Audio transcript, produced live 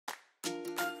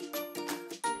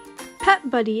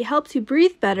PEP Buddy helps you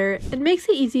breathe better and makes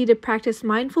it easy to practice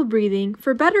mindful breathing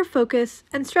for better focus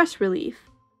and stress relief.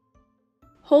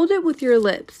 Hold it with your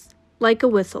lips, like a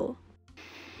whistle.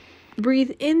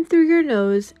 Breathe in through your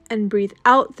nose and breathe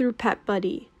out through PEP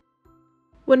Buddy.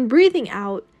 When breathing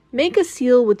out, make a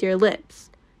seal with your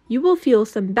lips. You will feel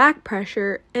some back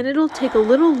pressure and it'll take a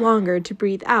little longer to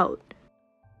breathe out.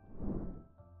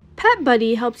 PEP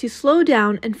Buddy helps you slow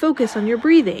down and focus on your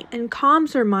breathing and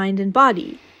calms your mind and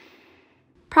body.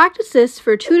 Practice this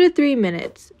for 2 to 3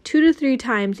 minutes, 2 to 3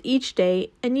 times each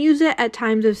day, and use it at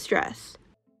times of stress.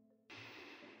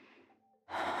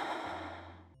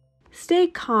 Stay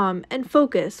calm and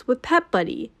focus with PEP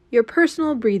Buddy, your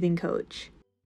personal breathing coach.